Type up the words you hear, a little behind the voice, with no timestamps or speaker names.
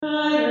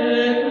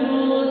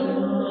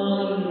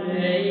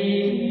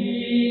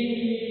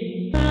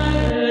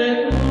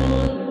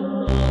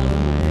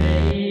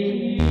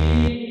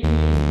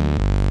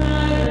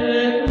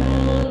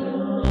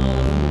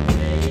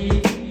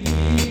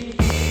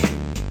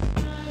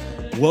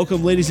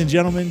Welcome, ladies and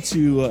gentlemen,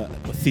 to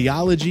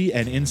Theology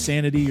and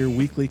Insanity, your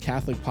weekly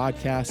Catholic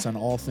podcast on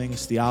all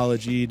things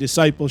theology,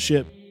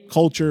 discipleship,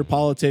 culture,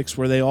 politics,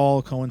 where they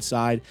all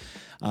coincide.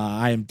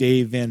 I am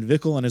Dave Van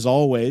Vickle, and as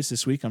always,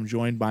 this week I'm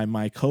joined by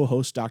my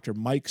co-host, Dr.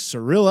 Mike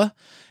Cirilla,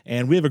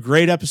 and we have a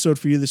great episode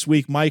for you this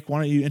week. Mike, why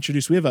don't you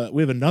introduce? We have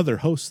another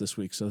host this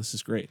week, so this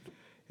is great.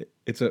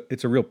 It's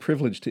a real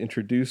privilege to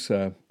introduce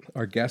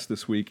our guest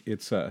this week.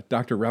 It's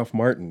Dr. Ralph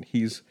Martin.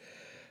 He's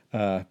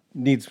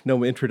needs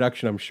no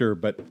introduction, I'm sure,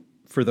 but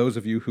for those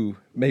of you who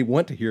may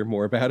want to hear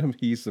more about him,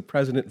 he's the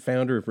president and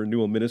founder of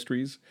Renewal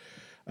Ministries,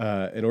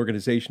 an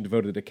organization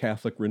devoted to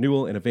Catholic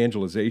renewal and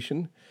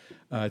evangelization.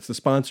 It's the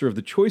sponsor of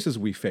The Choices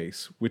We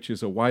Face, which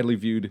is a widely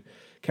viewed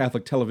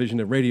Catholic television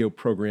and radio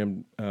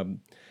program.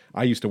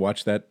 I used to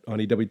watch that on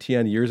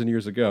EWTN years and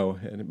years ago,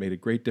 and it made a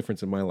great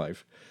difference in my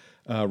life.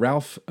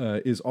 Ralph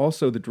is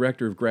also the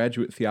director of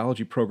graduate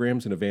theology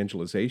programs and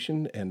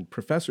evangelization and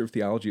professor of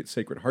theology at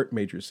Sacred Heart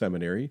Major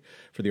Seminary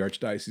for the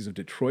Archdiocese of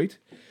Detroit.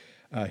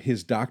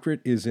 His doctorate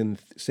is in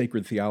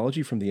sacred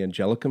theology from the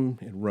Angelicum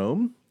in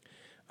Rome.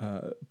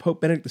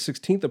 Pope Benedict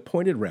XVI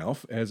appointed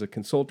Ralph as a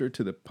consultor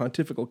to the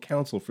Pontifical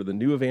Council for the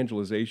New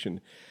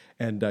Evangelization,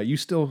 and you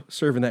still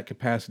serve in that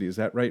capacity. Is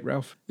that right,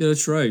 Ralph? Yeah,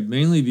 that's right.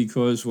 Mainly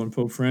because when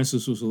Pope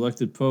Francis was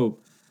elected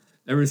Pope,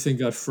 everything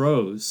got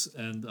froze,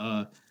 and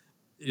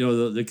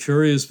the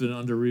Curia has been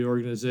under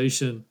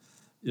reorganization,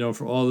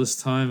 for all this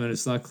time, and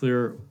it's not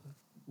clear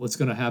what's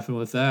going to happen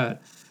with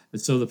that. And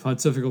so the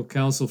Pontifical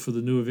Council for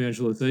the New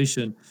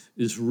Evangelization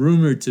is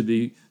rumored to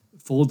be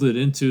folded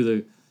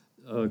into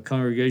the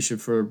Congregation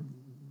for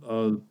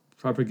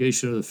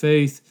Propagation of the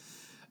Faith.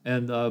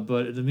 And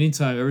but in the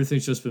meantime,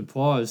 everything's just been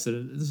paused,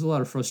 and there's a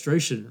lot of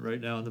frustration right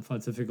now in the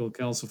Pontifical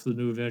Council for the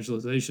New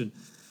Evangelization,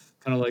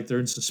 kind of like they're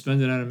in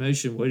suspended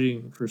animation,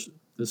 waiting for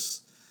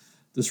this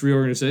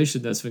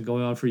reorganization that's been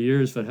going on for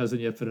years but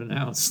hasn't yet been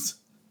announced.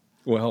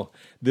 Well,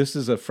 this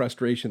is a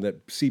frustration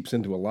that seeps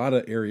into a lot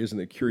of areas in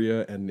the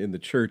Curia and in the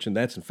Church, and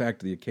that's in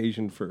fact the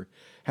occasion for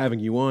having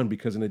you on,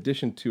 because in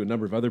addition to a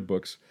number of other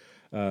books,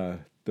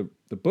 the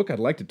book I'd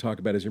like to talk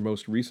about is your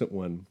most recent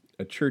one,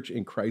 A Church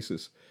in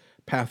Crisis,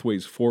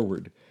 Pathways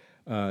Forward.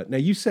 Now,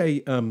 you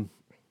say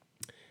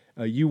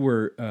you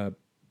were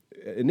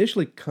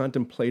initially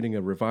contemplating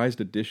a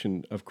revised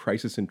edition of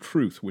Crisis in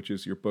Truth, which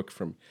is your book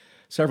from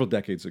several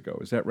decades ago.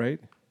 Is that right?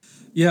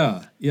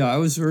 Yeah. I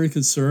was very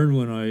concerned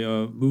when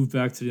I moved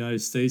back to the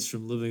United States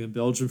from living in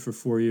Belgium for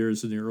 4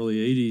 years in the early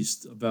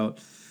 80s about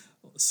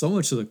so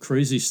much of the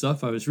crazy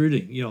stuff I was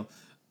reading.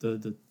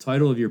 The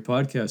title of your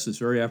podcast is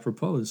very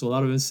apropos. There's a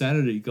lot of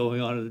insanity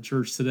going on in the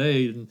church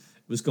today, and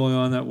it was going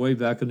on that way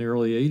back in the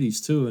early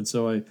 80s too. And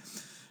so I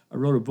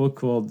wrote a book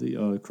called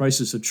The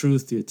Crisis of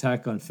Truth, The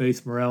Attack on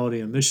Faith, Morality,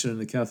 and Mission in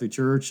the Catholic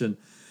Church. And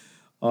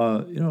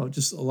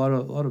just a lot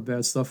of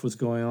bad stuff was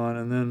going on.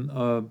 And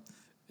then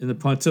in the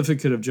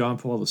pontificate of John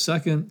Paul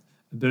II and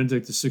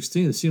Benedict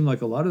XVI, it seemed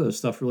like a lot of this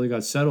stuff really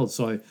got settled.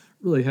 So I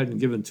really hadn't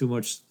given too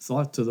much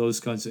thought to those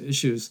kinds of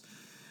issues.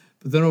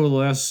 But then over the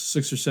last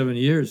 6 or 7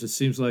 years, it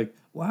seems like,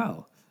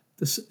 wow,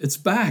 it's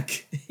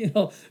back. It's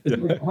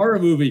like a horror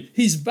movie.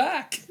 He's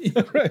back.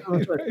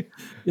 Right.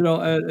 And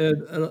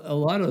a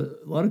lot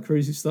of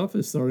crazy stuff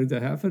is starting to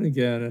happen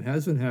again. It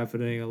has been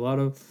happening. A lot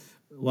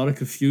of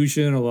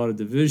confusion, a lot of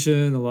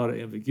division, a lot of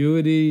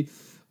ambiguity,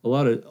 a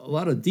lot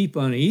of deep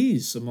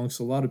unease amongst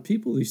a lot of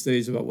people these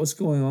days about what's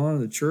going on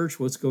in the church,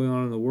 what's going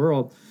on in the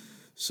world.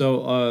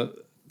 So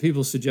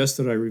people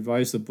suggested I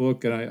revise the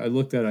book, and I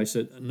looked at it. I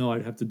said, no,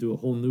 I'd have to do a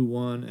whole new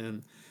one,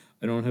 and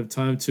I don't have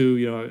time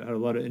to. I had a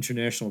lot of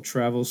international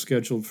travel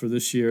scheduled for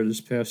this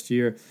past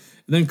year. And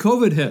then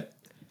COVID hit.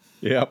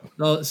 Yep.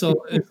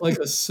 So it's like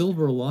a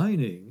silver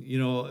lining,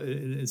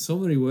 in so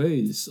many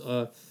ways.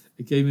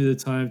 It gave me the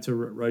time to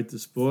write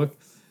this book,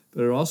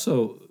 but it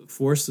also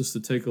forced us to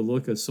take a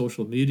look at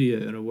social media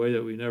in a way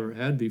that we never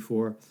had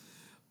before.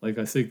 Like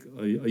I think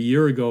a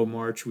year ago,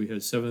 March, we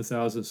had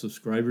 7,000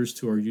 subscribers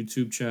to our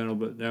YouTube channel,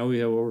 but now we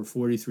have over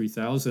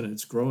 43,000, and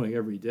it's growing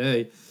every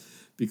day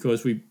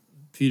because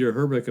Peter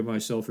Herbeck and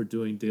myself are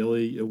doing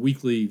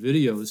weekly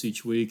videos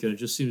each week, and it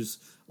just seems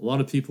a lot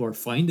of people are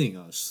finding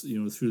us,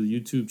 through the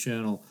YouTube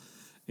channel,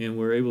 and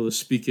we're able to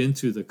speak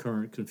into the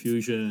current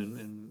confusion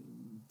and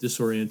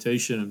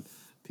disorientation, and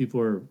people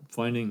are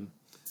finding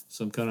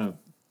some kind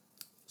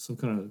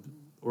of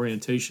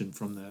orientation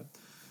from that.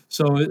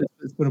 So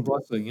it's been a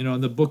blessing,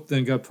 and the book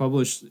then got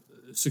published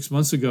 6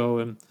 months ago,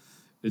 and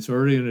it's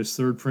already in its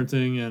third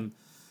printing, and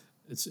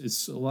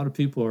it's a lot of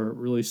people are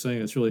really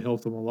saying it's really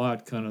helped them a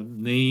lot, kind of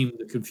name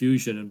the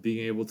confusion and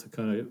being able to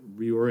kind of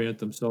reorient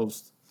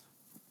themselves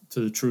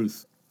to the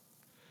truth.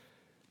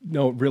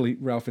 No, really,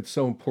 Ralph, it's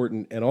so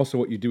important. And also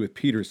what you do with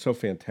Peter is so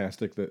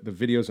fantastic. The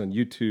videos on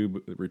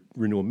YouTube, the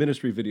Renewal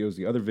Ministry videos,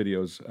 the other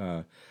videos,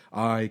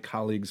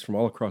 colleagues from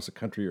all across the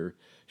country are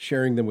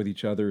sharing them with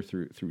each other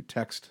through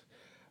text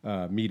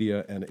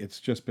media, and it's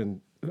just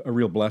been a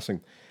real blessing.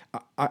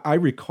 I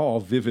recall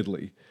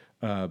vividly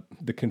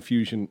the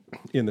confusion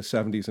in the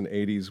 70s and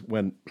 80s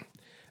when,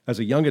 as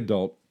a young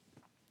adult,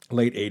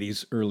 late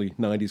 80s, early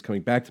 90s,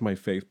 coming back to my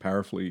faith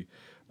powerfully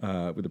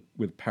with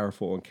a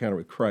powerful encounter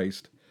with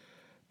Christ.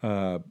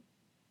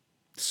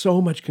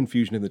 So much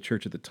confusion in the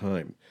church at the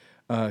time.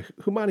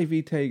 Humani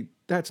Vitae,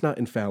 that's not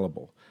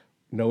infallible.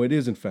 No, it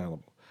is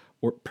infallible.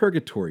 Or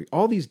purgatory,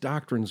 all these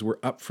doctrines were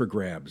up for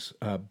grabs.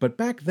 But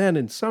back then,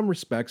 in some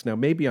respects, now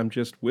maybe I'm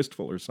just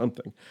wistful or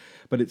something,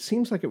 but it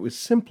seems like it was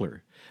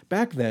simpler.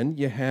 Back then,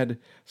 you had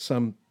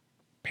some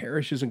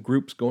parishes and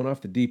groups going off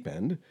the deep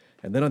end.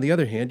 And then on the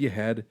other hand, you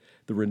had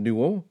the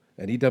Renewal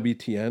and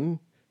EWTN,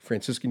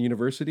 Franciscan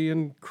University,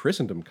 and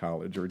Christendom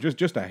College, or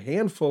just a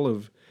handful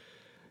of,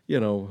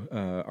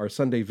 our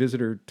Sunday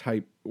visitor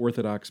type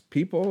Orthodox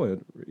people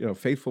and,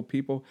 faithful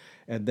people,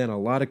 and then a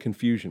lot of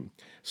confusion.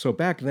 So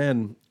back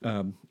then,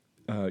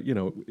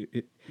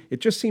 it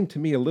just seemed to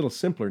me a little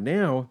simpler.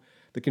 Now,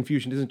 the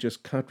confusion isn't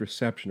just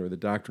contraception or the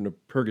doctrine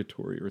of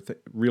purgatory or the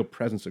real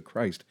presence of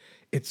Christ.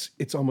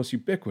 It's almost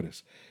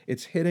ubiquitous.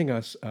 It's hitting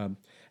us,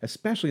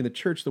 especially in the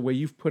church. The way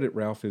you've put it,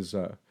 Ralph, is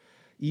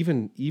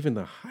even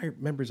the high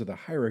members of the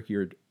hierarchy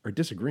are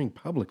disagreeing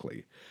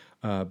publicly.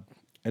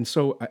 And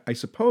so I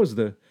suppose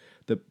the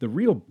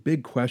real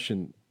big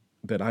question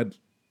that I'd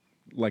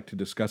like to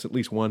discuss, at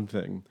least one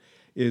thing,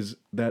 is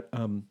that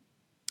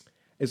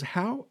is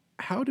how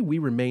do we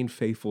remain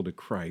faithful to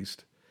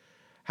Christ?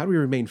 How do we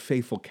remain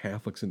faithful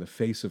Catholics in the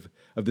face of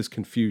this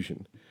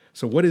confusion?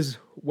 So what is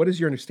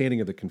your understanding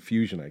of the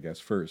confusion, I guess,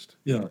 first?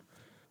 Yeah.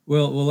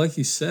 Well, like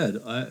you said,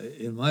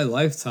 in my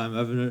lifetime,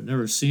 I've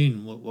never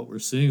seen what we're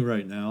seeing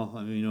right now.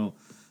 I mean,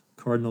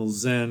 Cardinal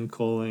Zen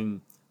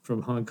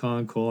from Hong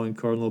Kong calling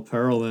Cardinal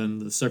Parolin,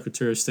 the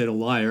Secretary of State, a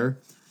liar.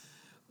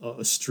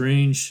 A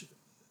strange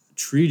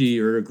treaty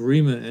or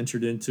agreement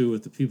entered into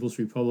with the People's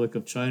Republic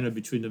of China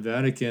between the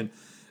Vatican,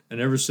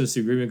 and ever since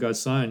the agreement got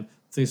signed,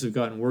 things have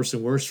gotten worse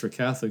and worse for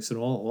Catholics and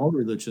all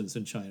religions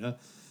in China.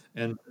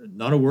 And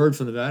not a word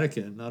from the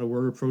Vatican, not a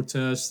word of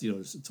protest,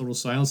 total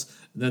silence.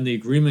 And then the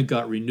agreement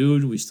got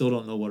renewed. We still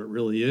don't know what it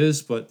really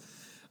is, but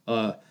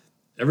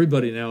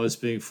everybody now is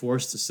being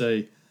forced to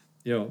say,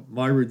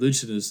 my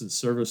religion is in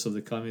service of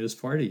the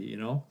Communist Party,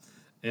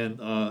 And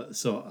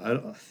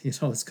so,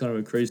 it's kind of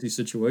a crazy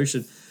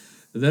situation.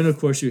 And then, of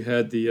course, you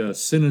had the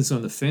synods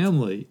on the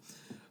family,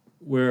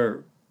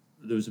 where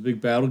there was a big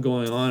battle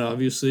going on.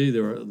 Obviously,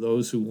 there were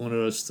those who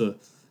wanted us to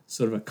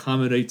sort of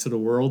accommodate to the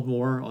world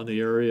more on the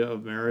area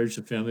of marriage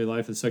and family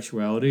life and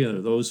sexuality, and there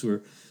are those who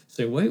are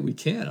saying, "Wait, we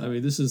can't. I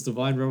mean, this is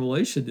divine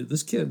revelation.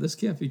 This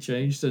can't be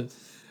changed." And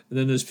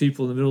then there's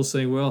people in the middle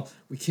saying, "Well,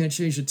 we can't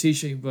change the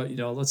teaching, but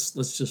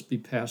let's just be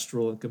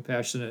pastoral and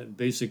compassionate, and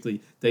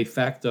basically de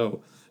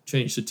facto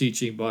change the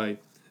teaching by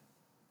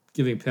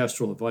giving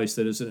pastoral advice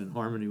that isn't in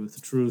harmony with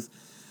the truth."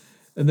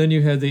 And then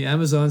you had the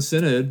Amazon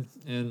Synod,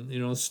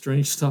 and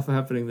strange stuff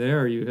happening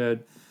there. You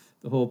had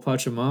the whole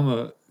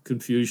Pachamama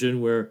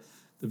confusion, where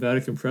the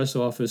Vatican press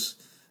office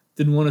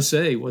didn't want to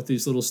say what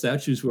these little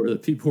statues were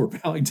that people were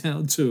bowing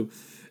down to.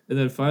 And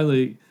then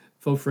finally,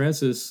 Pope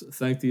Francis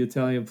thanked the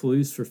Italian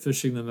police for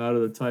fishing them out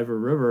of the Tiber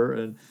River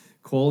and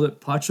called it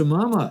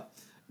Pachamama,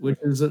 which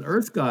is an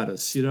earth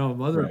goddess,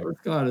 Mother Right.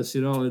 Earth goddess,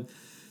 and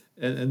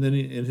then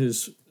in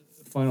his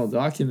final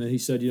document, he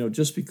said,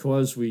 just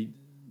because we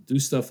do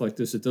stuff like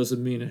this, it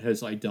doesn't mean it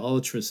has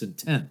idolatrous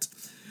intent.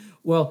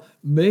 Well,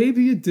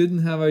 maybe it didn't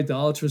have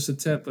idolatrous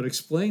intent, but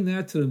explain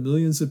that to the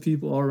millions of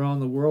people all around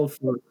the world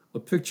for a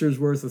picture's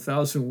worth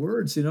 1,000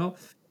 words, And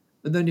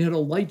then you had a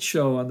light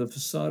show on the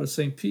facade of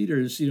St.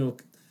 Peter's,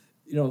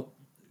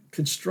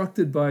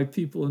 constructed by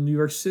people in New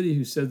York City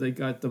who said they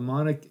got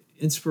demonic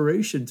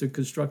inspiration to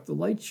construct the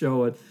light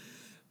show. And,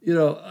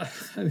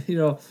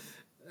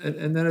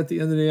 and then at the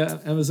end of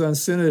the Amazon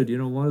Synod,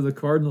 one of the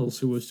cardinals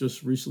who was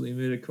just recently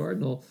made a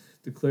cardinal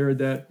declared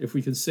that if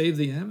we can save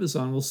the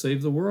Amazon, we'll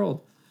save the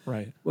world.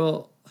 Right.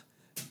 Well,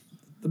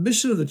 the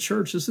mission of the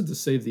church isn't to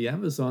save the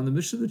Amazon. The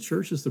mission of the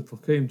church is to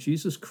proclaim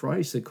Jesus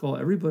Christ. They call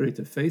everybody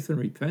to faith and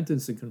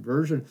repentance and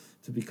conversion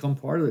to become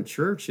part of the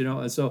church,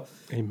 And so,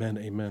 Amen.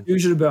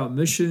 confusion about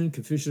mission,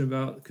 confusion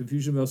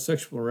about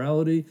sexual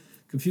morality,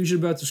 confusion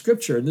about the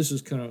Scripture. And this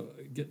is kind of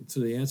getting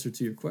to the answer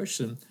to your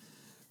question.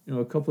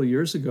 A couple of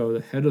years ago,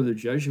 the head of the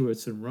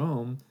Jesuits in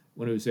Rome,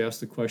 when he was asked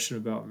the question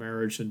about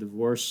marriage and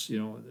divorce,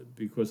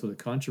 because of the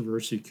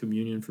controversy,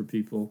 communion for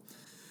people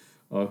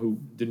who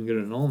didn't get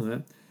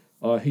annulment,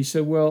 he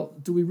said, "Well,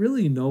 do we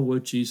really know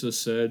what Jesus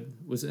said?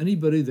 Was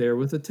anybody there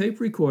with a tape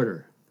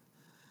recorder?"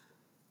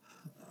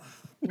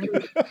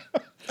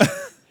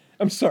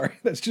 I'm sorry,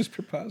 that's just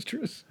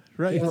preposterous.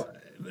 Right. Well,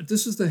 but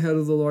this is the head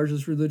of the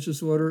largest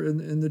religious order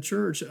in the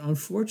church.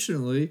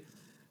 Unfortunately,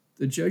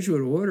 the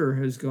Jesuit order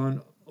has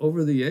gone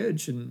over the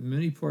edge in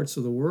many parts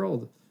of the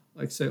world.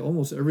 Like, say,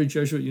 almost every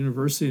Jesuit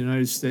university in the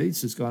United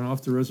States has gone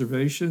off the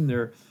reservation.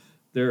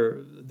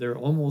 They're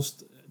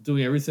almost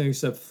doing everything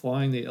except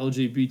flying the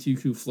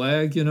LGBTQ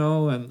flag,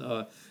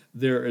 and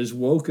they're as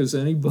woke as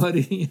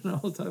anybody,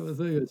 type of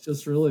thing. It's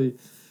just really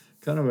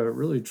kind of a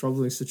really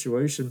troubling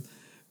situation.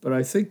 But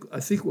I think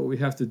what we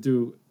have to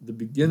do, the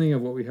beginning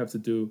of what we have to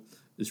do,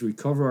 is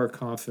recover our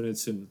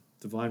confidence in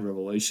divine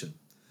revelation,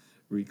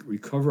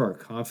 recover our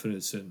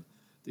confidence in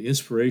the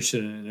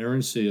inspiration and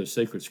inerrancy of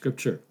sacred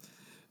scripture.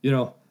 You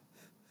know,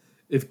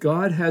 if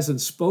God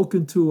hasn't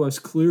spoken to us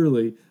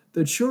clearly,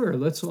 then sure,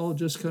 let's all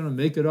just kind of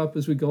make it up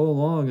as we go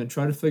along and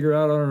try to figure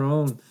out on our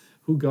own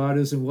who God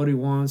is and what he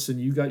wants. And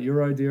you got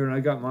your idea and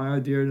I got my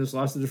idea, and there's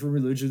lots of different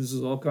religions,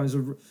 there's all kinds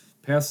of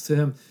paths to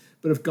him.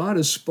 But if God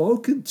has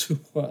spoken to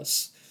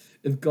us,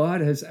 if God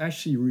has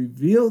actually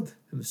revealed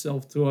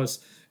himself to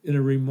us in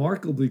a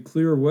remarkably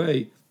clear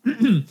way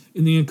in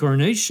the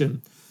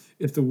incarnation,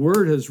 if the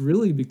Word has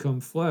really become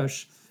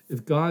flesh,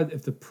 if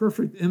the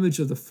perfect image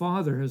of the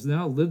Father has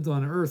now lived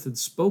on earth and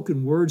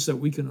spoken words that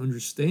we can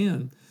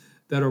understand,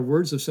 that are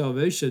words of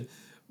salvation,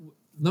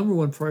 number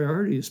one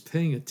priority is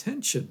paying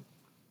attention.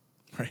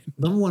 Right.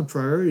 Number one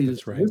priority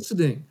is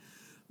listening.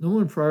 Number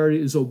one priority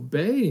is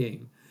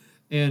obeying.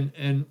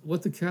 And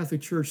what the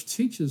Catholic Church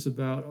teaches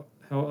about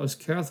how us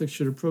Catholics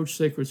should approach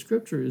sacred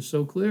scripture is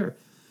so clear.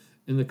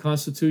 In the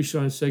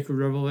Constitution on Sacred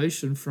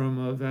Revelation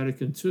from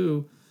Vatican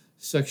II,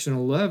 section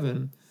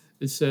 11,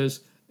 it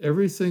says,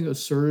 everything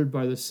asserted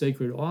by the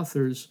sacred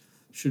authors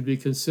should be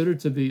considered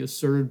to be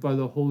asserted by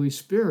the Holy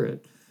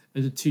Spirit,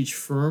 and to teach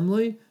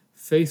firmly,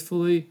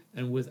 faithfully,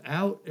 and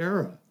without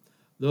error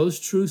those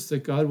truths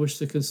that God wished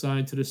to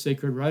consign to the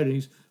sacred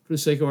writings for the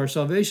sake of our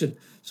salvation.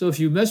 So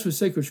if you mess with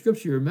sacred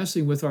scripture, you're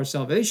messing with our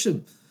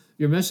salvation.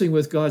 You're messing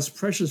with God's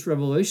precious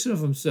revelation of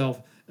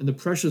himself and the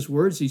precious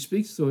words he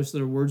speaks to us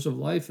that are words of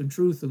life and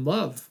truth and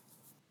love.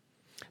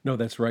 No,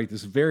 that's right.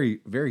 This is a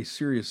very, very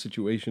serious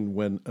situation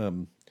when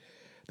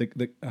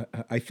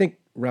I think,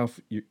 Ralph,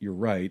 you're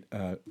right.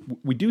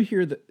 We do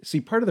hear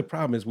part of the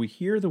problem is we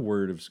hear the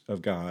word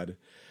of God.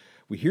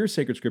 We hear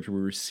sacred scripture. We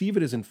receive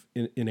it as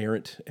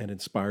inerrant and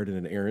inspired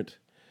and inerrant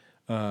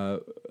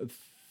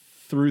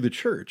through the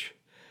church.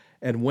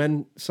 And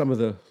when some of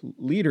the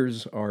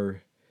leaders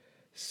are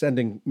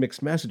sending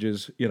mixed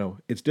messages,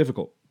 it's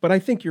difficult. But I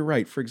think you're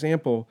right. For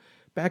example,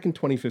 back in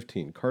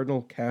 2015,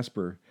 Cardinal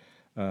Casper,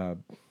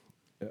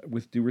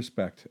 with due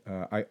respect,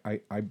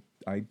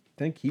 I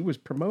think he was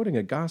promoting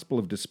a gospel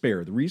of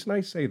despair. The reason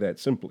I say that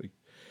simply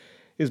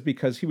is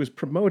because he was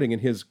promoting in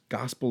his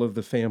gospel of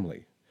the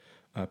family,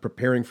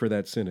 preparing for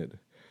that synod.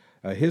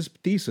 His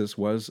thesis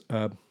was,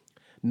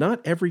 not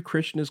every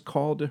Christian is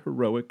called to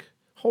heroic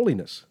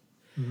holiness.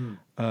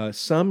 Mm-hmm.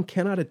 Some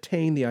cannot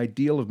attain the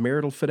ideal of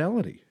marital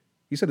fidelity.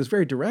 He said this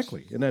very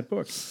directly in that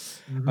book.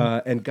 Mm-hmm.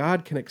 And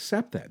God can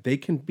accept that. They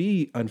can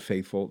be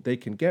unfaithful. They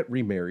can get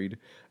remarried,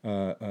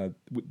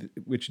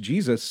 which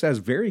Jesus says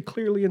very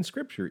clearly in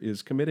Scripture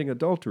is committing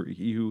adultery.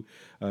 He who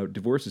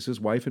divorces his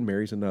wife and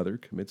marries another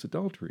commits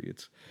adultery.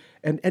 It's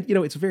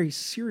a very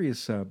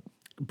serious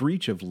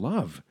breach of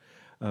love,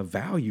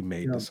 vow you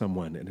made to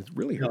someone, and it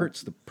really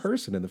hurts the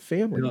person and the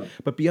family. Yeah.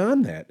 But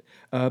beyond that,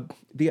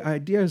 the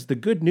idea is the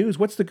good news.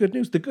 What's the good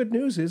news? The good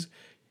news is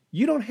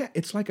you don't have.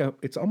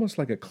 It's almost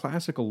like a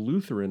classical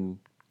Lutheran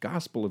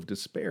gospel of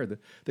despair.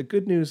 The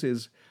good news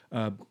is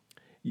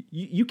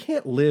you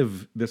can't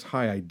live this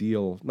high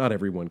ideal. Not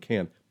everyone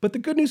can, but the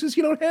good news is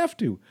you don't have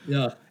to.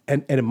 Yeah.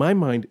 And in my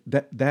mind,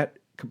 that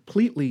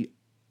completely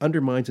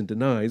undermines and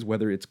denies,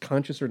 whether it's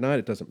conscious or not,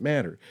 it doesn't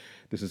matter.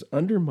 This is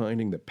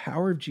undermining the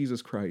power of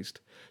Jesus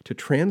Christ to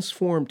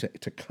transform,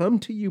 to come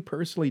to you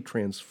personally,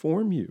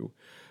 transform you,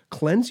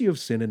 cleanse you of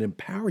sin, and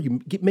empower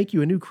you, make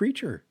you a new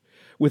creature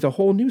with a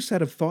whole new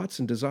set of thoughts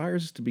and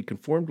desires to be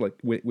conformed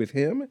with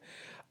him.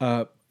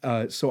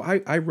 So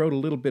I wrote a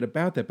little bit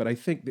about that, but I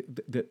think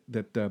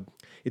that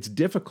it's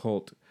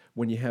difficult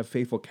when you have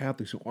faithful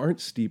Catholics who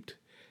aren't steeped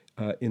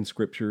in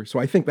Scripture. So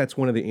I think that's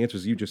one of the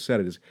answers. You just said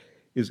it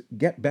is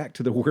get back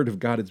to the Word of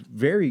God. It's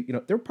very,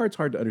 there are parts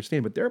hard to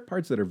understand, but there are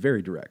parts that are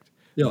very direct,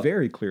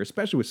 very clear,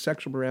 especially with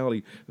sexual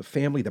morality, the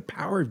family, the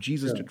power of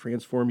Jesus to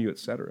transform you,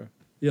 etc.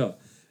 Yeah,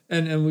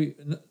 and we,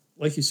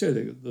 like you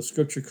said, the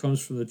Scripture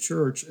comes from the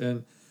Church,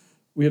 and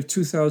we have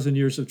 2,000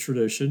 years of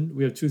tradition.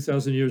 We have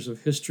 2,000 years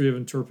of history of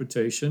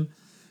interpretation,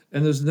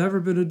 and there's never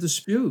been a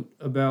dispute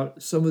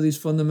about some of these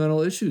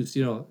fundamental issues.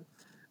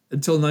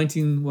 Until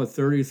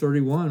 1930,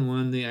 31,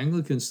 when the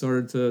Anglicans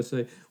started to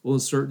say, well, in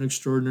certain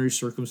extraordinary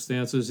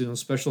circumstances,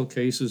 special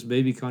cases,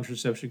 maybe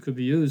contraception could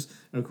be used.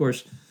 And of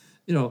course,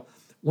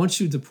 once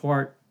you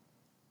depart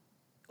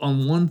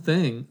on one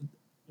thing,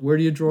 where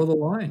do you draw the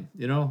line?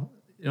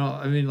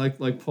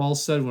 Like Paul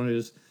said when he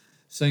was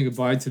saying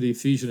goodbye to the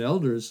Ephesian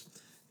elders,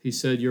 he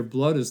said, your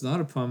blood is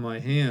not upon my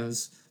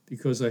hands,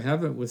 because I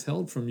haven't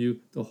withheld from you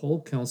the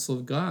whole counsel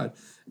of God.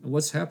 And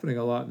what's happening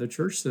a lot in the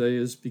church today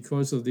is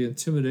because of the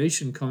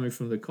intimidation coming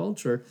from the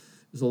culture,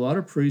 is a lot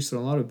of priests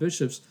and a lot of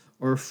bishops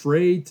are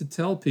afraid to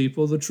tell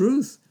people the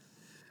truth.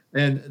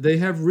 And they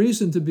have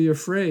reason to be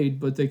afraid,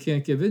 but they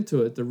can't give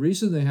into it. The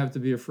reason they have to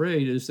be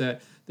afraid is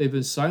that they've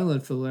been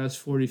silent for the last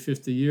 40,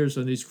 50 years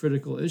on these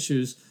critical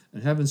issues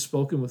and haven't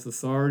spoken with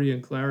authority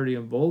and clarity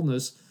and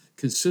boldness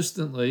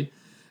consistently.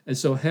 And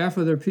so half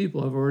of their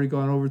people have already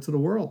gone over to the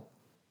world.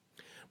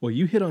 Well,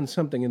 you hit on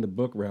something in the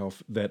book,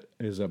 Ralph, that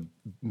is a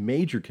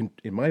major,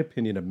 in my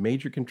opinion, a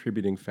major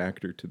contributing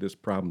factor to this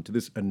problem, to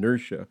this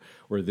inertia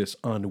or this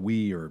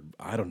ennui or,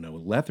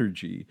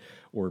 lethargy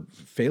or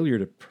failure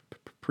to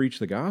preach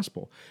the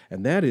gospel.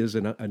 And that is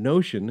a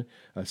notion,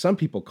 some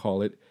people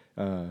call it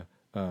a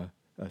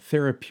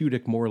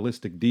therapeutic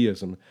moralistic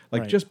deism,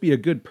 like Right. just be a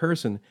good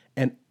person,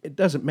 and it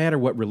doesn't matter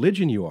what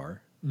religion you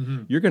are. Hmm.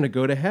 You're going to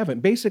go to heaven.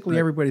 Basically,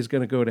 Right. everybody's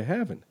going to go to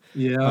heaven.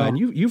 Yeah. And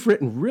you've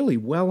written really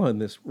well on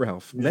this,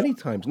 Ralph, Yeah. many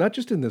times, not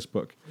just in this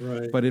book,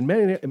 Right. but in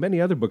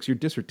many other books. Your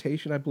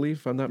dissertation, I believe,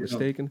 if I'm not Yeah.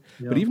 mistaken.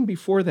 But Yeah. even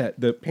before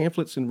that, the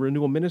pamphlets in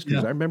Renewal Ministries.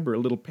 Yeah. I remember a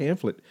little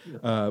pamphlet,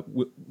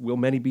 "Will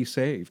Many Be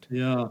Saved?"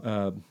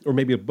 Yeah. Or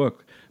maybe a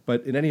book.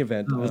 But in any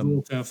event, No, it was a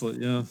little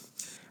pamphlet. Yeah.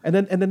 and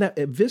then that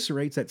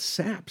eviscerates, that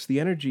saps the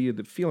energy of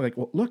the feeling like,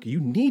 well, look, you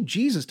need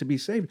Jesus to be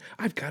saved.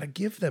 I've got to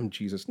give them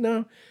Jesus.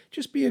 No,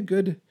 just be a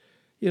good,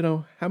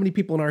 how many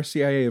people in our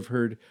CIA have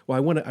heard, well,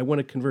 I want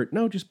to convert.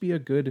 No, just be a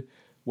good,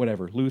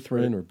 whatever,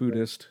 Lutheran or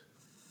Buddhist.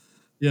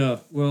 Yeah.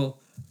 Well,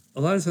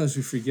 a lot of times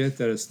we forget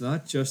that it's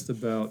not just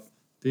about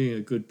being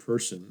a good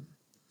person,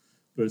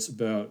 but it's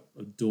about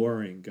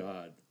adoring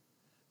God.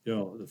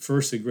 The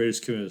first and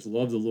greatest commandment is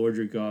love the Lord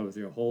your God with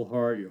your whole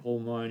heart, your whole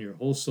mind, your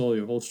whole soul,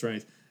 your whole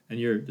strength. And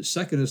the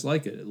second is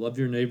like it. Love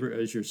your neighbor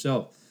as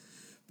yourself.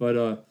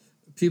 But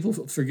people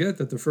forget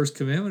that the first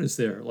commandment is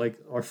there. Like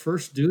our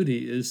first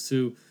duty is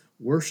to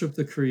worship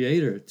the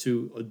Creator,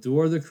 to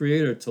adore the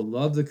Creator, to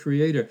love the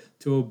Creator,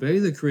 to obey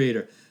the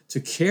Creator, to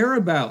care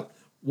about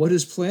what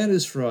His plan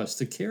is for us,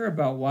 to care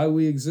about why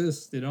we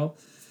exist.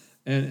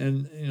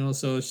 And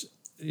so it's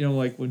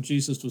like when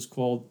Jesus was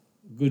called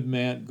good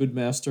man, good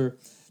master,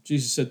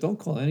 Jesus said, "Don't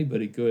call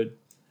anybody good.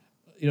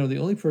 The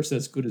only person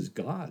that's good is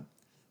God."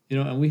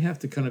 And we have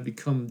to kind of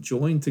become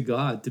joined to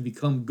God to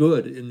become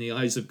good in the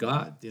eyes of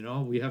God.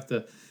 We have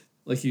to,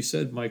 like you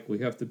said, Mike, we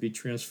have to be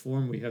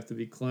transformed. We have to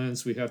be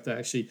cleansed. We have to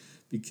actually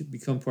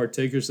become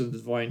partakers of the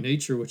divine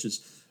nature, which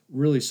is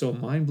really so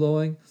mind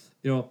blowing.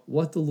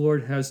 What the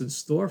Lord has in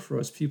store for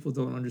us, people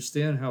don't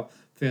understand how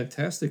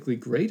fantastically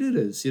great it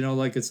is.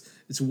 Like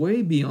it's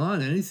way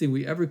beyond anything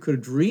we ever could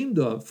have dreamed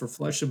of for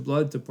flesh and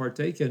blood to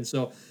partake in.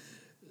 So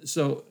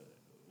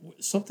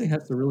something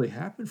has to really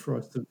happen for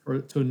us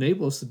to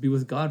enable us to be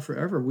with God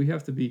forever. We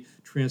have to be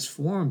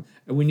transformed,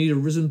 and we need a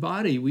risen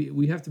body.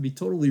 We have to be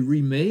totally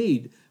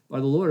remade by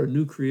the Lord, a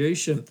new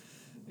creation.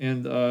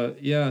 And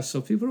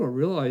so people don't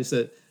realize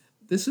that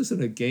this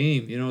isn't a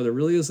game. There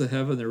really is a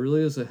heaven, there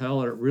really is a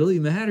hell, and it really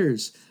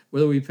matters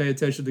whether we pay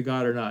attention to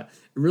God or not.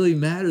 It really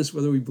matters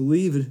whether we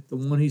believe in the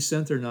one He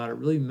sent or not. It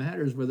really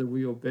matters whether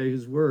we obey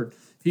His word.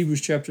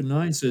 Hebrews chapter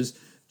 9 says,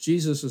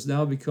 Jesus has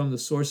now become the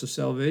source of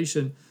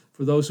salvation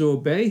for those who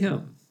obey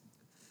Him.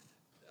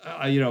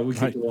 We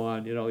could Right. go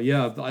on.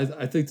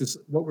 I think this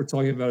what we're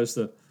talking about is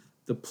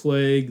the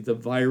plague, the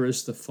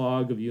virus, the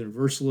fog of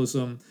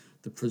universalism,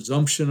 the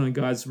presumption on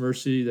God's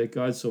mercy, that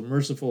God's so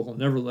merciful, He'll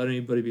never let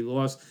anybody be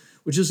lost,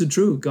 which isn't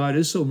true. God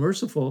is so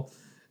merciful,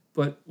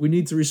 but we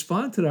need to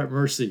respond to that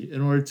mercy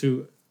in order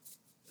to,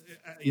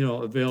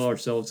 avail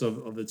ourselves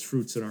of its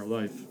fruits in our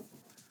life.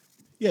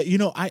 Yeah,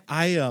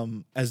 I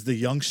as the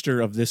youngster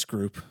of this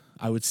group,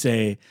 I would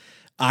say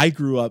I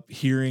grew up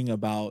hearing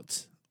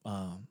about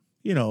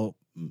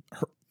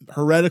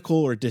heretical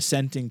or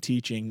dissenting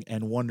teaching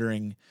and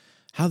wondering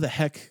how the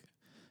heck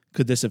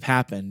could this have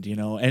happened,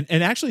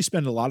 and actually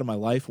spend a lot of my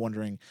life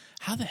wondering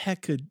how the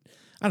heck could,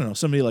 I don't know,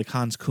 somebody like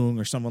Hans Kung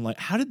or someone like,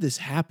 how did this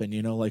happen,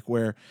 like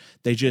where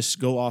they just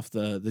go off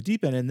the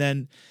deep end. And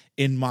then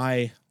in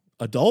my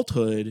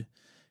adulthood,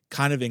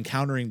 kind of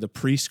encountering the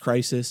priest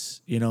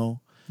crisis, Yeah.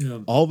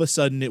 all of a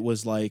sudden it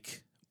was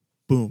like,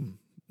 boom,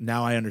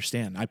 now I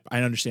understand.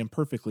 I understand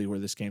perfectly where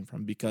this came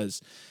from,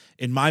 because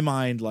in my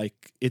mind,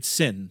 like, it's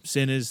sin.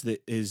 Sin is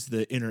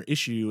the inner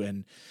issue,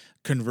 and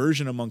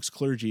conversion amongst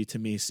clergy to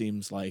me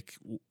seems like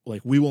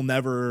we will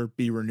never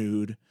be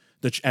renewed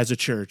as a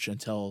church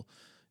until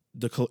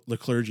the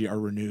clergy are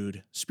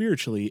renewed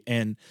spiritually.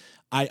 And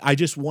I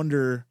just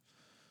wonder,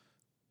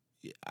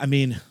 I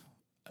mean,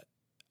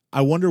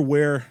 I wonder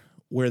where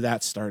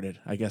that started,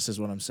 I guess is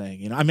what I'm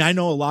saying. I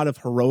know a lot of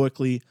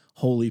heroically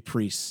holy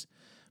priests,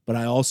 but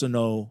I also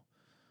know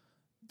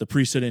the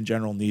priesthood in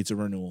general needs a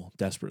renewal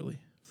desperately,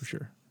 for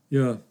sure.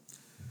 Yeah.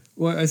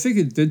 Well, I think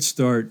it did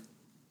start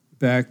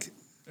back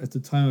at the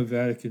time of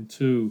Vatican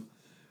II.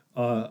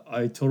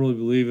 I totally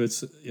believe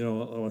it's an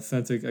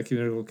authentic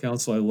ecumenical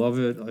council. I love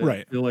it.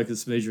 I feel like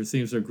its major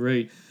themes are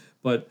great.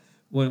 But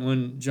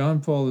when Pope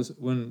John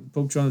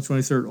the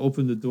 23rd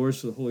opened the doors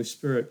for the Holy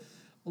Spirit,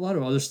 a lot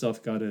of other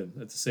stuff got in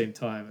at the same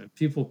time, and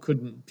people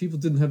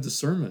didn't have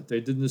discernment.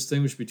 They didn't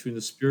distinguish between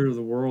the spirit of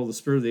the world, the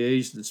spirit of the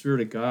age, and the spirit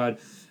of God.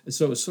 And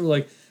so it's sort of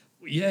like,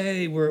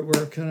 yay, we're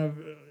kind of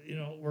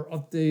we're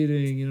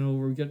updating,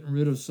 we're getting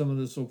rid of some of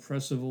this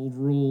oppressive old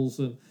rules,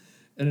 and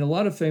a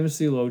lot of famous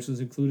theologians,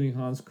 including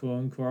Hans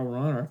Kung, Karl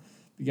Rahner,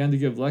 began to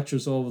give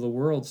lectures all over the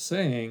world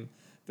saying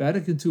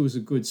Vatican II was a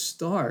good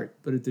start,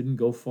 but it didn't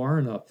go far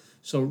enough.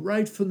 So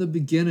right from the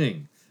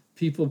beginning,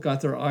 people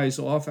got their eyes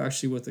off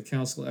actually what the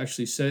council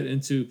actually said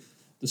into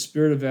the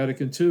spirit of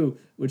Vatican II,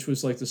 which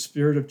was like the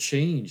spirit of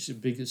change.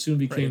 It soon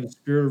became the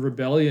spirit of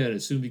rebellion.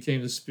 It soon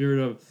became the spirit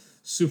of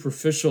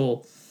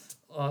superficial,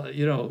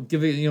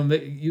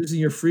 using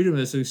your freedom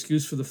as an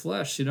excuse for the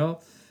flesh,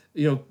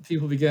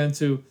 people began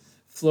to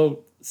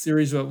float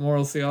theories about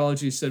moral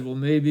theology, said, well,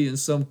 maybe in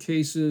some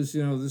cases,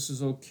 this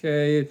is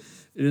okay.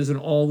 It isn't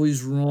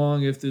always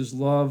wrong if there's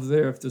love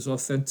there, if there's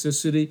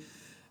authenticity.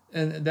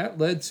 And that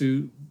led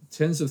to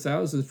tens of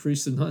thousands of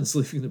priests and nuns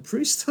leaving the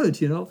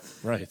priesthood.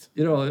 Right.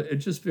 It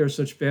just bears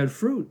such bad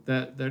fruit,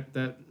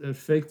 that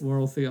fake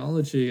moral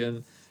theology.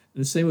 And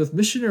the same with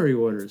missionary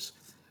orders.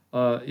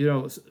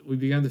 We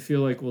began to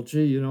feel like, well,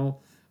 gee,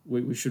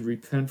 we should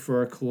repent for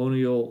our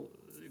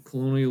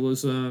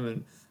colonialism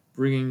and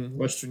bringing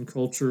Western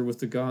culture with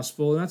the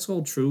gospel. And that's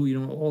all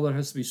true. All that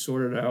has to be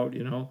sorted out.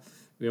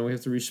 We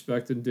have to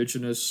respect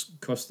indigenous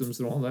customs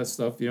and all that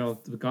stuff.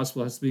 The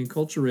gospel has to be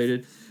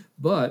enculturated.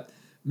 But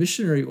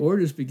missionary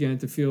orders began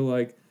to feel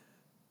like,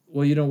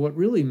 well, what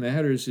really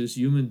matters is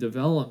human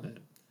development,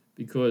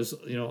 because,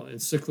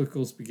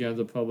 encyclicals began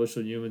to publish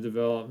on human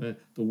development.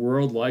 The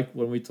world liked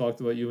when we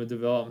talked about human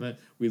development.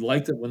 We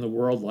liked it when the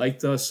world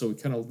liked us, so we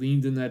kind of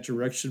leaned in that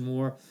direction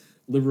more.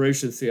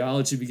 Liberation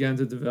theology began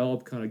to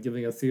develop, kind of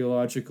giving a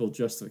theological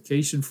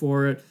justification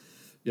for it.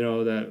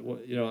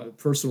 That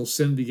personal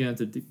sin began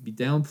to be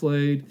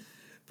downplayed.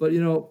 But,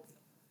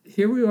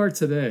 here we are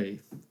today,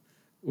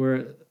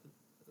 where,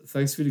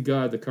 thanks be to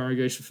God, the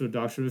Congregation for the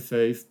Doctrine of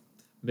Faith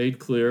made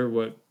clear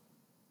what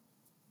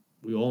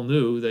we all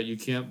knew, that you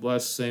can't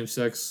bless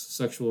same-sex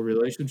sexual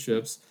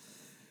relationships.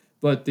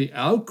 But the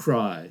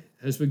outcry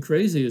has been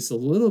crazy. It's a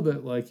little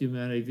bit like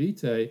Humanae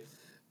Vitae,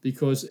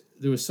 because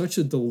there was such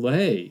a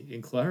delay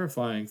in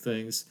clarifying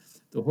things.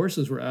 The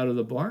horses were out of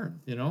the barn,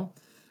 And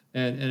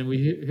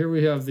here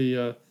we have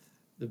the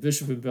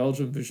bishop in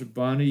Belgium, Bishop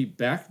Bonney,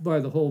 backed by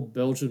the whole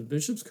Belgian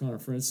Bishops'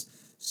 Conference,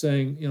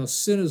 saying,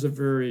 sin is a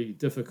very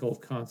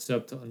difficult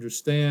concept to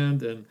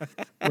understand, and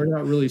we're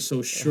not really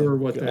so sure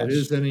what that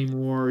is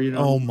anymore.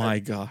 Oh my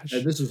gosh!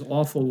 And this is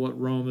awful what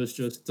Rome has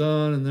just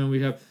done. And then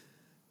we have,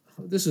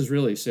 this is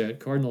really sad,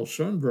 Cardinal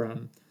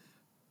Schönbrunn,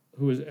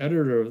 who is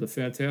editor of the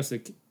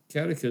fantastic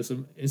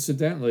Catechism.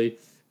 Incidentally,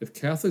 if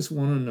Catholics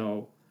want to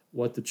know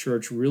what the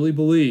Church really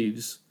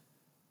believes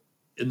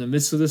in the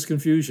midst of this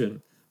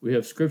confusion, we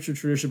have Scripture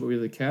tradition, but we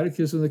have the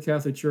Catechism of the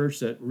Catholic Church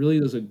that really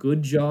does a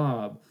good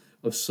job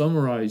of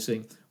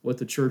summarizing what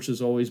the Church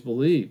has always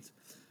believed.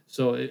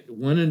 So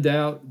when in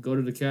doubt, go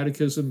to the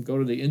Catechism, go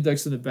to the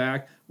index in the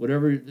back,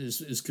 whatever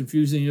is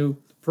confusing you.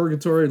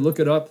 Purgatory, look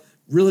it up.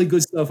 Really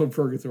good stuff on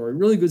purgatory,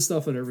 really good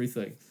stuff on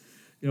everything.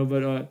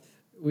 But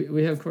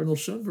we have Cardinal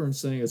Schönbrunn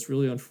saying it's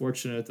really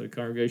unfortunate that the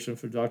Congregation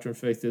for Doctrine and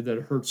Faith did that.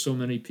 It hurt so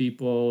many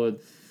people. And,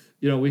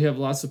 we have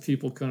lots of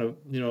people kind of,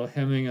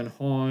 hemming and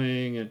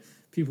hawing, and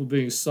people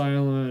being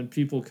silent,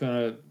 people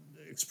kind of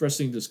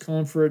expressing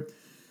discomfort.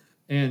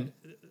 And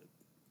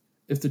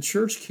if the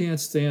Church can't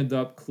stand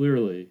up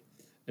clearly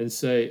and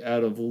say,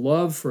 out of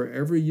love for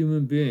every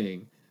human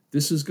being,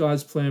 this is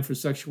God's plan for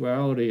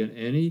sexuality, and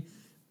any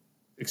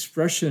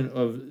expression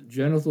of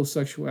genital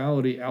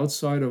sexuality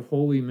outside of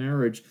holy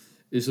marriage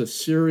is a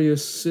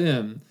serious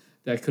sin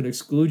that could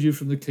exclude you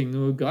from the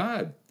kingdom of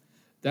God.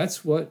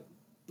 That's what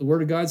the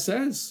Word of God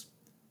says.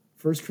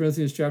 1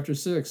 Corinthians chapter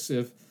 6,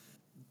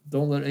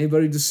 don't let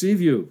anybody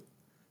deceive you.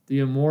 The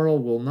immoral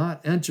will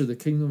not enter the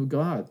kingdom of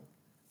God.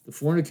 The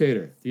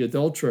fornicator, the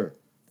adulterer,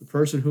 the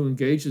person who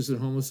engages in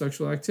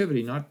homosexual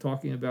activity, not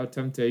talking about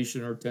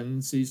temptation or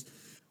tendencies,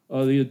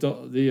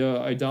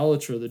 the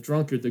idolater, the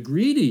drunkard, the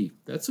greedy,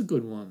 that's a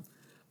good one.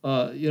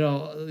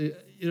 And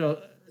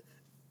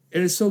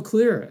it's so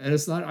clear, and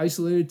it's not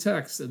isolated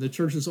text, and the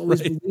Church has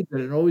always believed it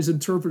and always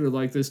interpreted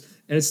like this,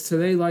 and it's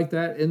today like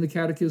that in the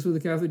Catechism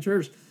of the Catholic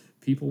Church.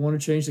 People want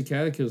to change the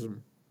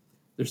Catechism.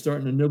 They're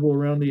starting to nibble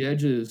around the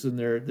edges, and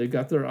they've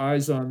got their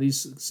eyes on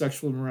these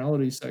sexual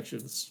morality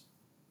sections.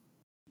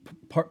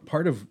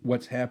 Part of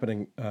what's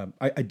happening,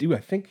 I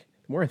think,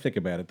 the more I think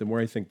about it, the more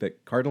I think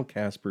that Cardinal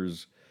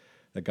Casper's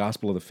The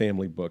Gospel of the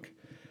Family book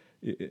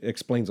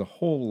explains a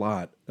whole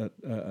lot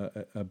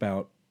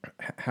about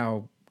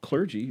how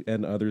clergy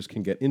and others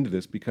can get into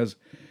this, because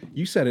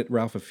you said it,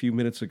 Ralph, a few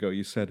minutes ago.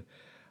 You said,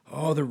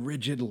 oh, the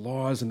rigid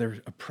laws and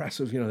they're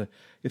oppressive. You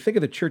think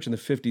of the church in the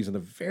 50s and the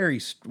very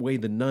way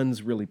the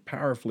nuns really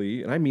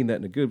powerfully, and I mean that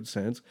in a good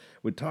sense,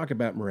 would talk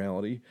about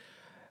morality.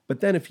 But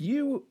then if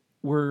you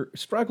were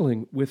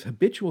struggling with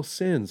habitual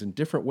sins in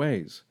different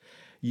ways,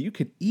 you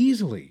could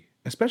easily,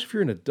 especially if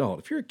you're an adult,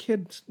 if you're a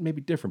kid, it's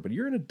maybe different, but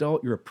you're an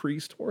adult, you're a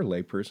priest or a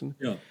layperson,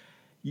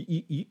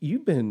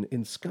 you've been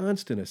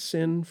ensconced in a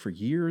sin for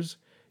years,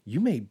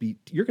 you're going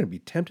to be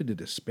tempted to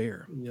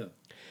despair. Yeah.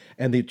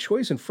 And the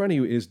choice in front of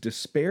you is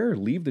despair,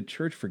 leave the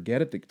church,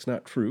 forget it, that it's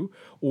not true.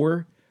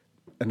 Or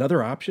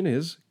another option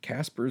is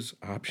Casper's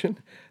option,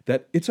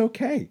 that it's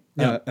okay.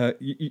 Yeah.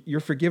 You're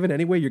forgiven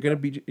anyway.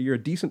 You're a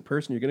decent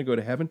person. You're going to go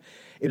to heaven.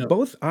 In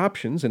both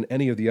options, and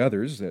any of the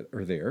others that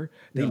are there,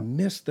 they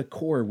miss the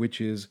core,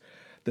 which is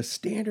the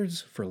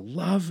standards for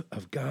love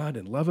of God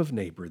and love of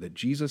neighbor that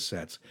Jesus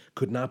sets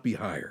could not be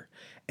higher.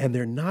 and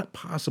they're not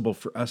possible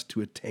for us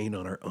to attain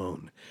on our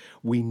own.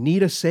 We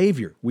need a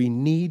Savior. We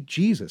need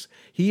Jesus.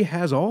 He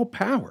has all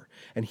power,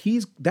 and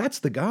that's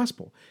the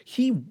gospel.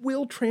 He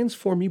will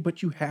transform you,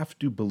 but you have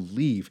to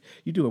believe.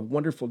 You do a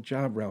wonderful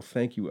job, Ralph,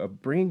 thank you,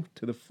 of bringing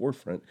to the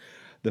forefront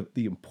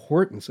the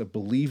importance of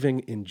believing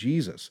in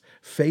Jesus.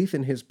 Faith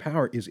in his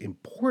power is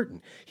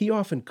important. He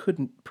often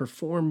couldn't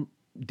perform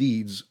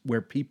deeds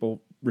where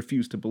people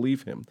refused to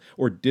believe him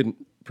or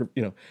didn't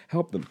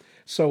help them.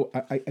 So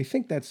I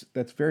think that's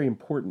very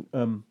important.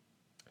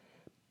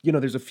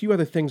 There's a few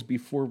other things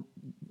before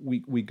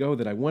we go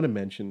that I want to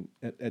mention.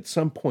 At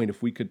some point,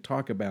 if we could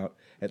talk about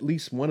at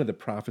least one of the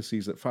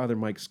prophecies that Father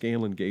Mike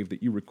Scanlon gave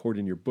that you record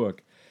in your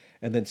book.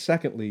 And then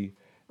secondly,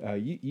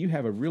 you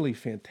have a really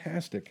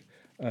fantastic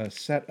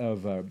set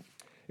of,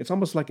 it's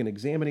almost like an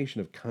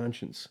examination of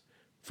conscience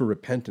for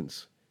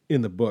repentance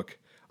in the book.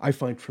 I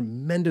find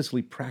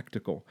tremendously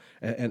practical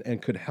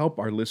and could help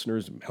our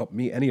listeners, help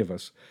me, any of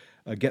us,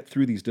 get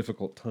through these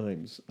difficult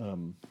times.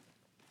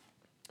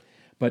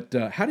 But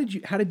how did you,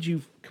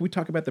 can we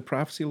talk about the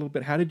prophecy a little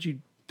bit? How did you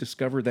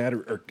discover that,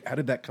 or how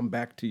did that come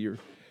back to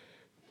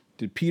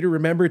did Peter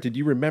remember it? Did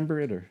you remember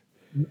it? Or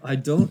I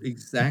don't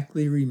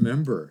exactly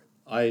remember.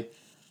 I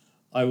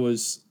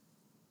was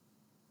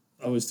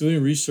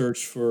doing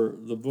research for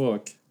the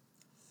book,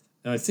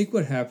 and I think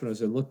what happened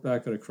is I looked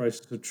back at A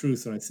Crisis of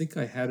Truth, and I think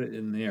I had it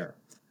in there,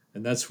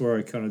 and that's where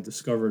I kind of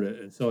discovered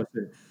it. And so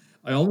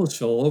I almost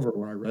fell over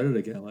when I read it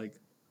again, like,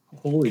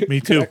 holy.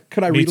 Me too.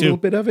 Could I read a little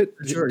bit of it?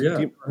 Sure, yeah.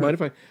 Do you mind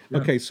if I? Yeah.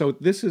 Okay, so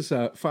this is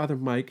Father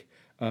Mike,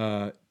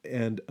 and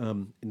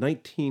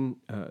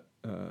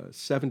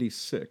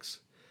 1976.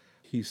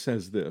 He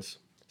says this: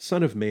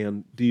 "Son of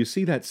man, do you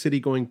see that city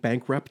going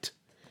bankrupt?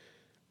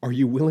 Are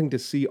you willing to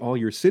see all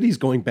your cities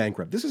going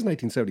bankrupt?" This is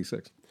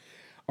 1976.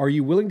 "Are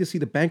you willing to see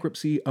the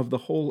bankruptcy of the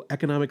whole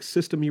economic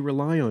system you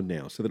rely on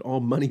now, so that all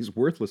money is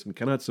worthless and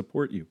cannot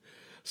support you?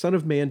 Son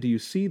of man, do you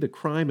see the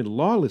crime and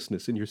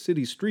lawlessness in your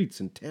city streets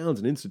and towns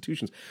and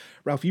institutions?"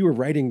 Ralph, you were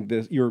writing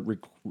this, you were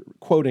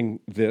quoting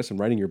this and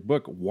writing your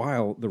book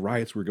while the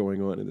riots were going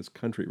on in this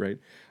country, right?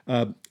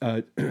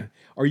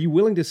 "Are you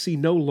willing to see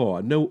no law,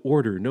 no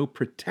order, no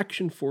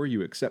protection for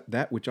you except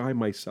that which I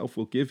myself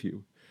will give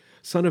you?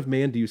 Son of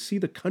man, do you see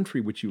the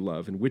country which you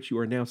love and which you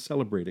are now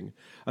celebrating?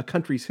 A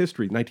country's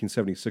history,"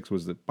 1976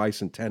 was the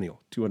bicentennial,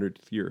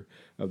 200th year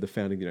of the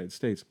founding of the United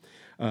States.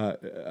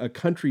 "A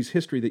country's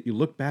history that you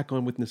look back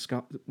on with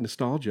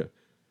nostalgia.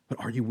 But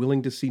are you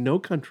willing to see no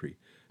country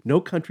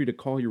to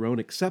call your own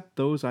except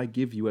those I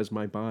give you as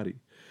my body?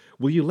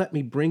 Will you let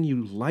me bring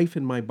you life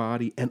in my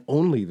body and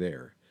only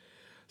there?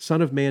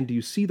 Son of man, do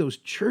you see those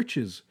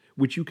churches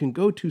which you can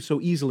go to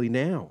so easily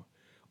now?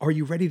 Are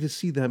you ready to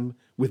see them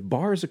with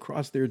bars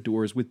across their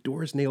doors, with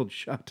doors nailed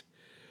shut?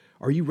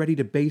 Are you ready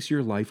to base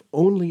your life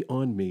only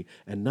on me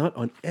and not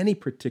on any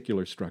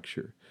particular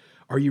structure?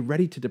 Are you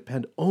ready to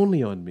depend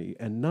only on me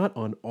and not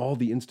on all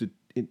the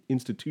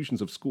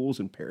institutions of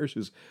schools and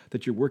parishes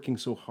that you're working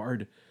so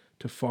hard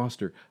to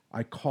foster?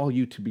 I call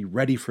you to be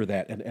ready for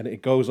that." And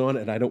it goes on,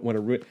 and I don't want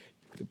to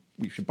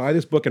you should buy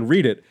this book and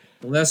read it.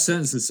 The last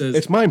sentence, it says,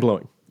 it's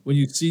mind-blowing. "When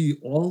you see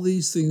all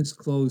these things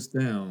closed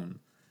down,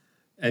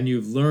 and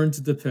you've learned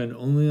to depend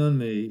only on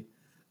me,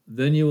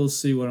 then you will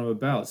see what I'm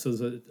about." So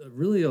there's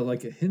really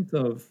like a hint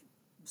of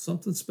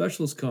something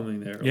special is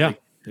coming there. Yeah,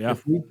 Like, yeah.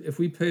 If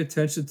we pay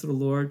attention to the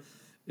Lord,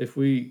 if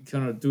we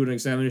kind of do an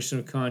examination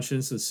of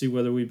conscience and see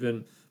whether we've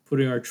been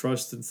putting our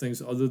trust in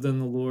things other than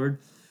the Lord,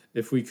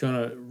 if we kind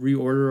of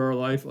reorder our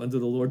life under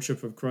the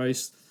Lordship of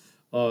Christ,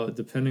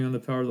 depending on the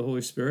power of the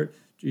Holy Spirit,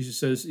 Jesus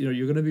says, you're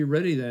going to be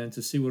ready then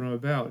to see what I'm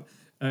about.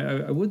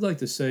 I would like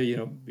to say,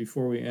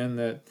 before we end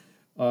that,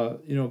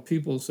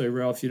 people say,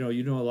 "Ralph,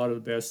 you know a lot of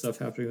the bad stuff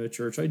happening in the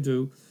church." I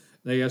do.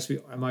 They ask me,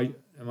 am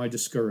I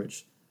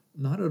discouraged?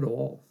 Not at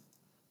all.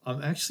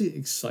 I'm actually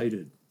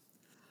excited.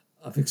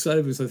 I'm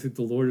excited because I think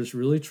the Lord is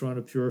really trying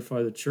to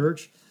purify the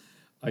church.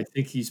 I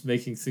think he's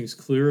making things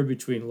clearer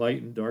between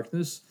light and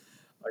darkness.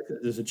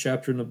 There's a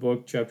chapter in the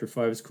book, chapter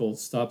 5, is called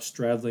 "Stop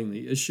Straddling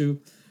the Issue."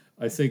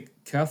 I think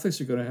Catholics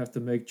are going to have to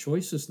make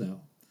choices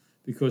now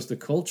because the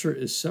culture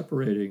is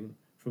separating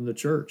from the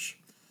church.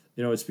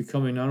 It's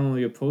becoming not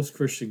only a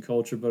post-Christian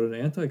culture, but an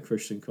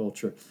anti-Christian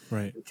culture.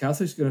 Right.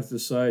 Catholics are going to have to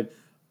decide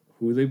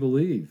who they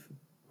believe,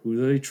 who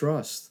they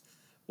trust,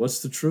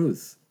 what's the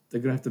truth.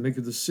 They're going to have to make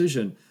a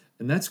decision,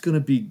 and that's going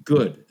to be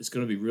good. It's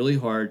going to be really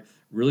hard,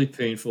 really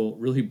painful,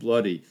 really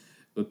bloody,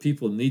 but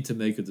people need to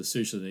make a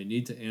decision. They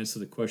need to answer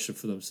the question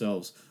for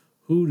themselves.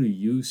 Who do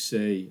you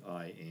say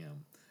I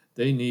am?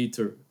 They need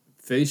to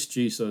face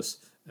Jesus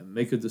and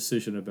make a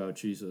decision about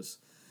Jesus.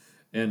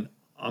 And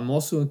I'm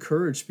also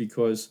encouraged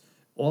because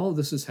all of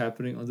this is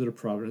happening under the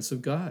providence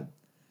of God.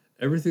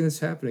 Everything that's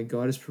happening,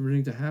 God is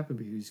permitting to happen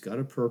because he's got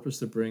a purpose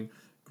to bring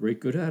great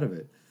good out of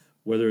it.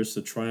 Whether it's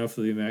the triumph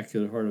of the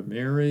Immaculate Heart of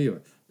Mary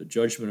or the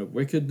judgment of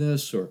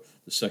wickedness or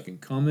the second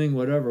coming,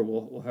 whatever,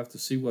 we'll have to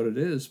see what it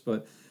is.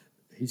 But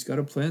he's got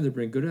a plan to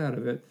bring good out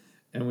of it.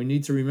 And we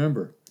need to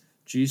remember,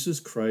 Jesus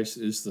Christ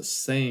is the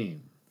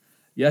same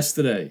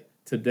yesterday,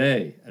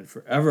 today and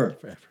forever.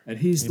 And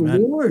he's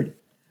Amen. the Lord.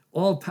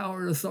 All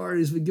power and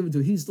authority has been given to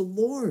him. He's the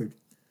Lord.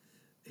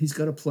 He's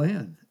got a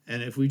plan.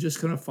 And if we just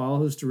kind of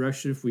follow his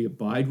direction, if we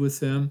abide with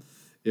him,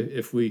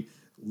 if we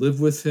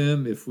live with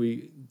him, if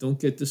we don't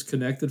get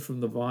disconnected from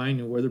the vine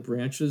and we're the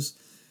branches,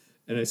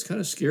 and it's kind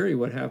of scary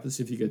what happens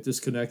if you get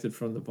disconnected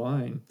from the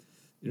vine.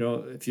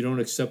 If you don't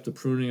accept the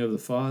pruning of the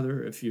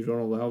Father, if you don't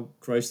allow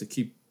Christ to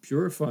keep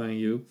purifying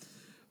you,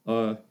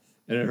 and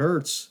it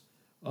hurts,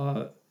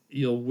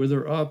 you'll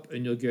wither up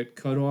and you'll get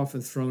cut off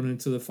and thrown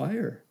into the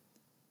fire.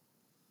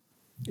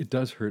 It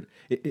does hurt.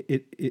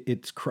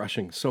 It's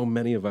crushing. So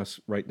many of us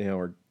right now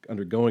are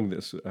undergoing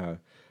this.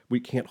 We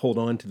can't hold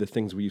on to the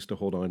things we used to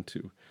hold on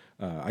to.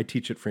 I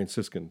teach at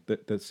Franciscan.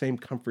 The same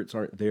comforts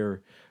aren't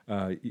there.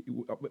 But,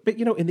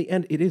 in the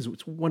end,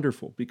 it's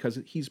wonderful because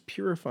he's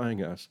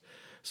purifying us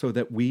so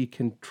that we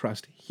can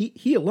trust.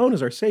 He alone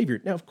is our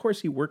Savior. Now, of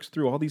course, he works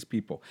through all these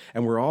people.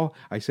 And we're all,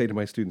 I say to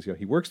my students,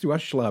 he works through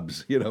us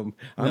schlubs.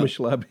 I'm a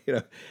schlub.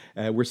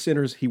 We're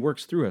sinners. He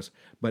works through us.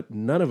 But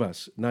none of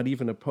us, not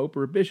even a pope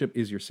or a bishop,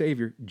 is your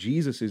Savior.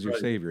 Jesus is your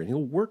Savior. And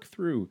he'll work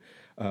through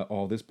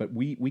all this. But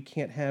we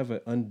can't have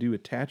undue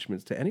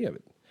attachments to any of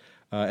it.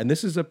 And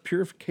this is a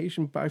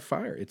purification by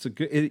fire. It's a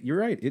good. You're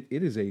right. It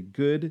is a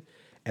good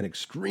and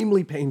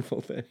extremely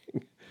painful thing.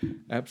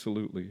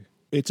 Absolutely.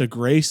 It's a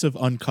grace of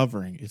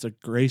uncovering. It's a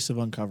grace of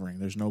uncovering.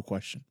 There's no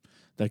question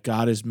that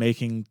God is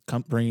bringing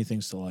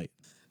things to light.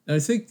 And I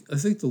think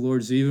the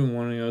Lord's even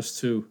wanting us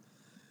to,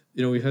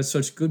 we had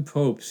such good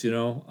popes. And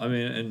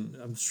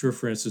I'm sure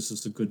Francis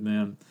is a good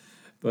man,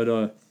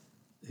 but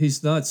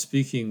he's not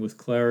speaking with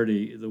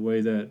clarity the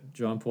way that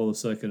John Paul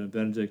II and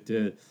Benedict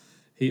did.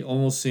 He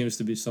almost seems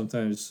to be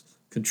sometimes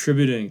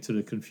contributing to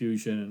the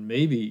confusion and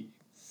maybe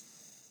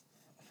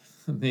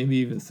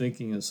even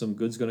thinking that some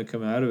good's going to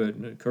come out of it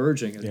and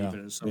encouraging it even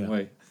in some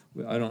way.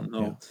 I don't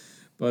know. Yeah.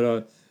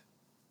 But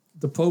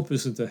the Pope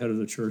isn't the head of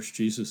the church.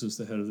 Jesus is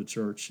the head of the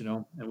church,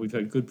 and we've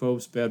had good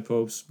popes, bad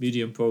popes,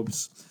 medium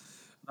popes.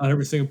 Not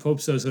everything a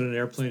pope says in an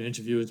airplane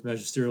interview is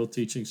magisterial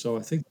teaching. So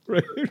I think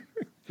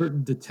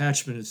certain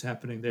detachment is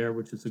happening there,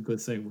 which is a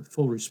good thing, with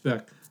full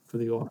respect for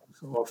the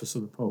office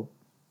of the Pope.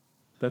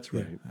 That's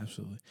right. Yeah,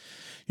 absolutely.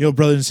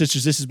 Brothers and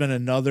sisters, this has been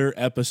another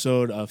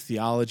episode of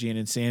Theology and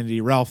Insanity.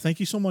 Ralph, thank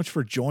you so much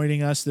for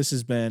joining us. This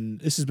has been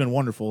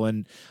wonderful.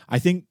 And I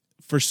think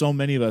for so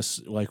many of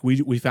us, like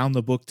we found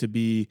the book to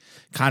be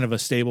kind of a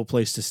stable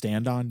place to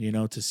stand on,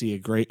 to see a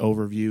great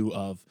overview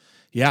of,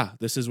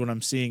 this is what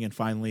I'm seeing. And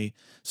finally,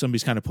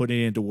 somebody's kind of putting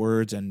it into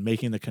words and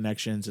making the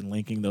connections and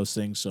linking those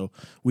things. So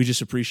we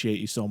just appreciate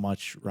you so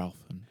much,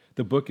 Ralph.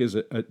 The book is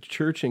a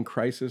Church in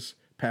Crisis,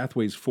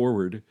 Pathways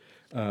Forward.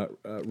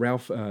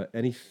 Ralph,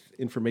 any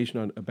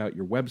information about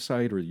your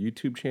website or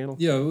YouTube channel?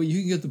 Yeah, well, you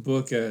can get the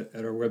book at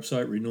our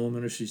website,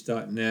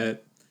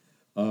 renewalministries.net.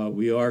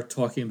 We are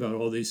talking about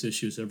all these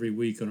issues every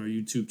week on our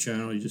YouTube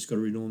channel. You just go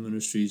to Renewal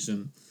Ministries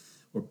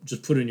or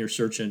just put in your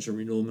search engine,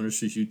 Renewal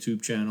Ministries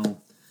YouTube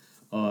channel.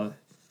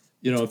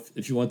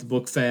 If you want the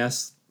book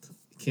fast,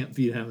 you can't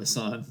beat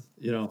Amazon.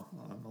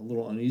 I'm a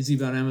little uneasy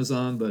about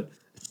Amazon, but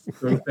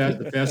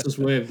the fastest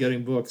way of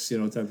getting books,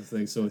 type of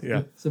thing. So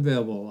it's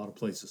available a lot of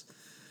places.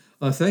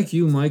 Thank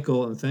you,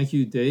 Michael, and thank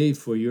you, Dave,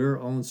 for your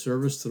own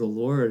service to the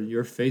Lord,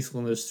 your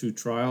faithfulness to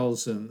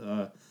trials, and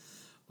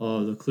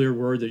the clear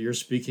word that you're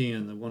speaking,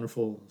 and the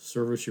wonderful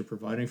service you're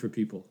providing for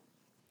people.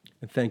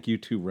 And thank you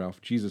too, Ralph.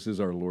 Jesus is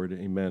our Lord.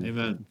 Amen.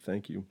 Amen.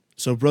 Thank you.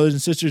 So, brothers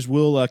and sisters,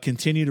 we'll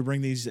continue to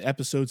bring these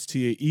episodes to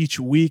you each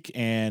week,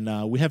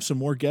 and we have some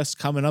more guests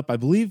coming up. I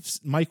believe,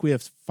 Mike, we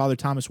have Father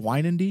Thomas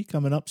Weinendy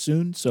coming up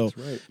soon, so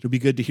it'll be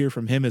good to hear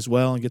from him as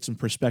well and get some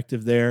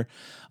perspective there.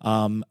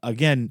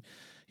 Again,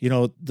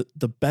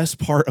 the best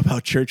part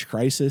about church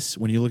crisis,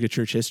 when you look at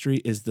church history,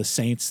 is the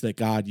saints that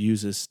God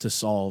uses to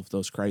solve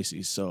those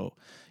crises. So,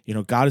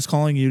 God is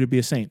calling you to be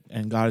a saint,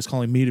 and God is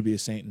calling me to be a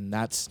saint, and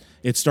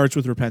it starts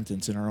with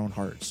repentance in our own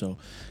heart. So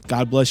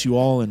God bless you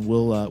all, and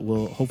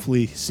we'll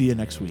hopefully see you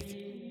next week.